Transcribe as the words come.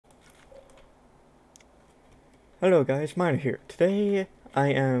Hello guys, Miner here. Today I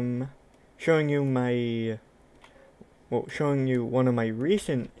am showing you one of my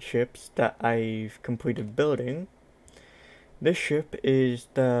recent ships that I've completed building. This ship is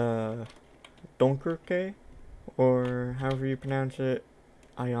the Dunkerque, or however you pronounce it.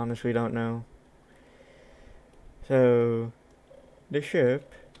 I honestly don't know. So, this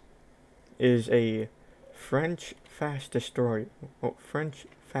ship is a French fast destroyer. Oh, French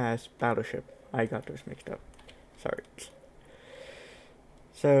fast battleship. I got those mixed up. Sorry.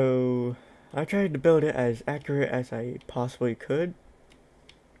 So, I tried to build it as accurate as I possibly could.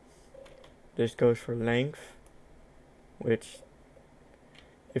 This goes for length, which,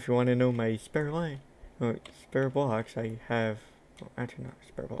 if you want to know my spare blocks, I have, well, actually not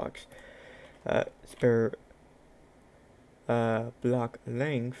spare blocks, spare block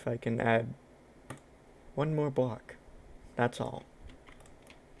length, I can add one more block. That's all.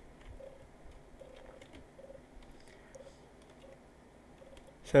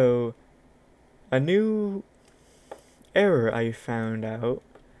 So, a new error I found out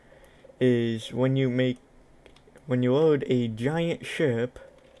is when you load a giant ship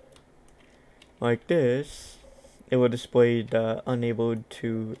like this, it will display the unable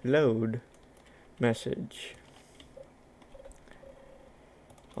to load message.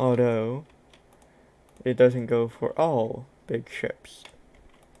 Although, it doesn't go for all big ships.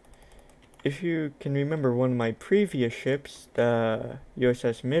 If you can remember one of my previous ships, the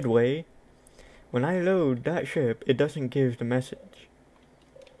USS Midway, when I load that ship, it doesn't give the message.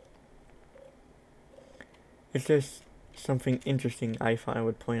 It's just something interesting I thought I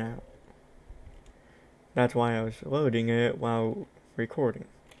would point out. That's why I was loading it while recording.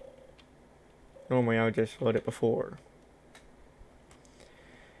 Normally I would just load it before.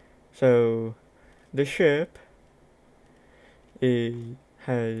 So, the ship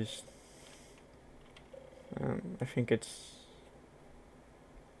has I think it's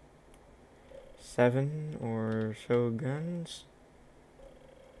 7 or so guns.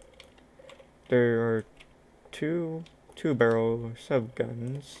 There are two barrel sub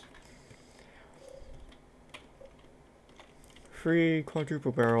guns, 3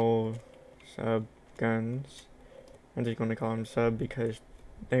 quadruple barrel sub guns. I'm just going to call them sub because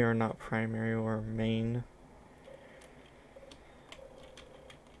they are not primary or main.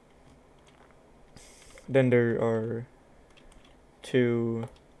 Then there are 2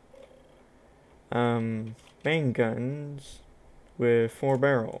 main guns with 4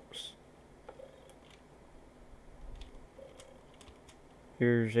 barrels.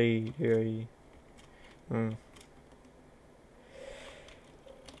 Here's a UAV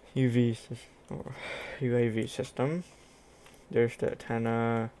system. There's the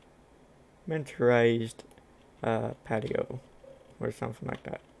antenna, miniaturized patio, or something like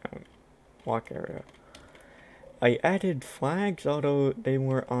that, walk area. I added flags, although they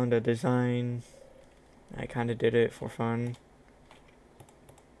were on the design. I kind of did it for fun.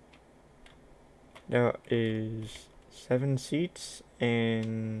 There is 7 seats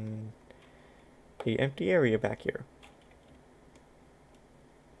and the empty area back here.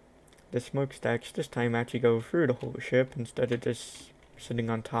 The smokestacks this time actually go through the whole ship instead of just sitting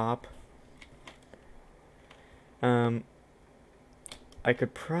on top. I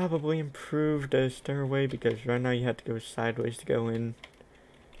could probably improve the stairway because right now you have to go sideways to go in.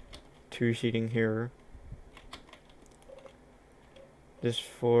 2 seating here. This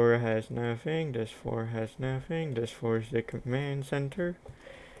floor has nothing, this floor has nothing, this floor is the command center.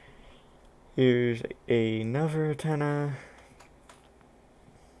 Here's another antenna.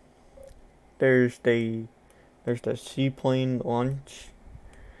 There's the seaplane launcher.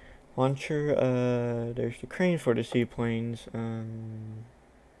 There's the crane for the seaplanes.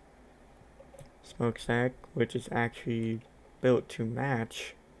 Smokestack, which is actually built to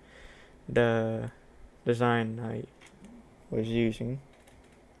match the design I was using.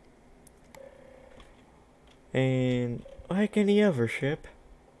 And like any other ship,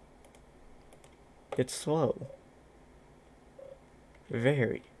 it's slow.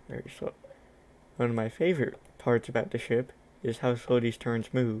 Very, very slow. One of my favorite parts about the ship is how slow these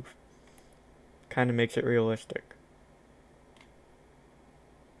turns move. Kinda makes it realistic.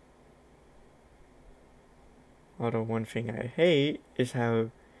 Although one thing I hate is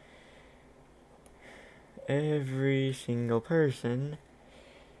how every single person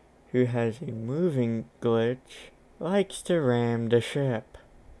who has a moving glitch likes to ram the ship.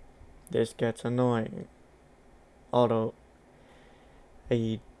 This gets annoying. Although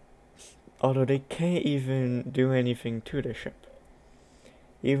they can't even do anything to the ship.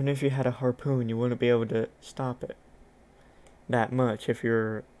 Even if you had a harpoon, you wouldn't be able to stop it that much if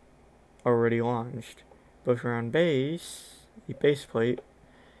you're already launched. But around base, the base plate,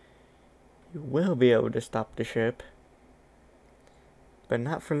 you will be able to stop the ship. But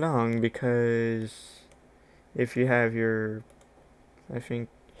not for long, because if you have your, if you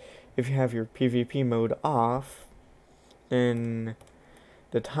have your PvP mode off, then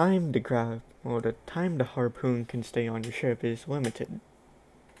the time the harpoon can stay on your ship is limited.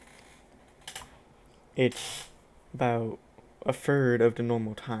 It's about a third of the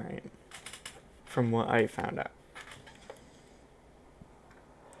normal time, from what I found out.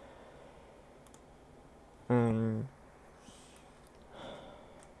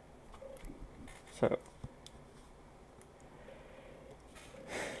 So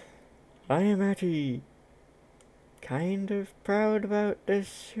I am actually kind of proud about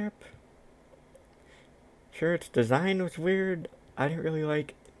this ship. Sure, its design was weird. I didn't really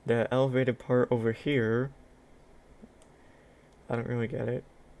like the elevated part over here. I don't really get it.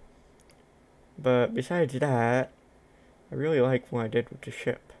 But besides that, I really like what I did with the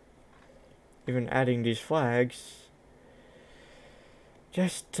ship. Even adding these flags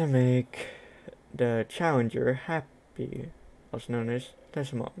just to make the Challenger happy, also known as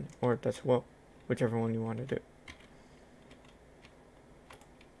Decimon, or Decimon, whichever one you want to do.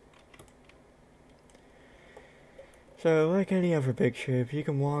 So, like any other big ship, you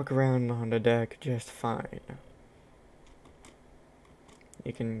can walk around on the deck just fine.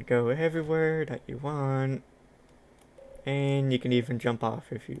 You can go everywhere that you want, and you can even jump off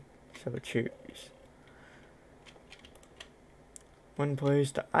if you so choose. One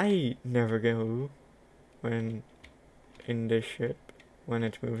place that I never go when in this ship, when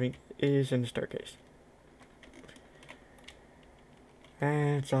it's moving, is in the staircase.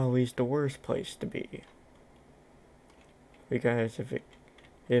 That's always the worst place to be. Because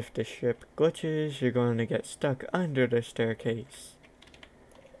if the ship glitches, you're going to get stuck under the staircase.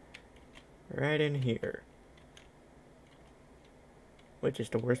 Right in here. Which is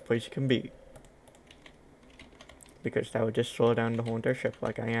the worst place you can be. Because that would just slow down the whole entire ship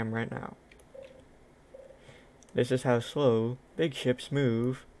like I am right now. This is how slow big ships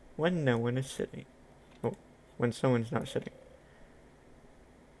move when no one is sitting. Oh, when someone's not sitting.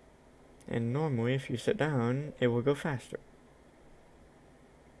 And normally if you sit down, it will go faster.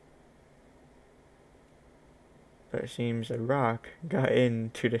 But it seems a rock got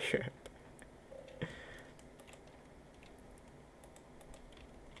into the ship.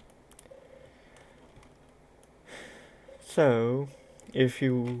 So, if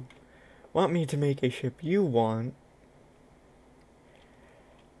you want me to make a ship you want,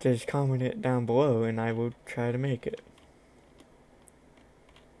 just comment it down below and I will try to make it.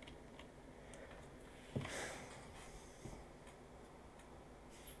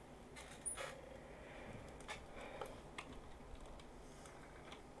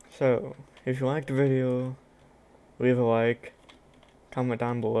 So, if you liked the video, leave a like, comment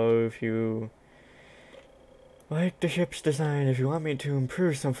down below if you like the ship's design. If you want me to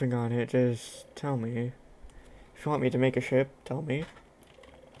improve something on it, just tell me. If you want me to make a ship, tell me.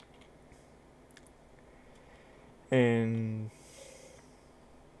 And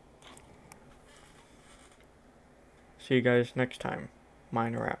see you guys next time.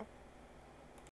 Mine are out.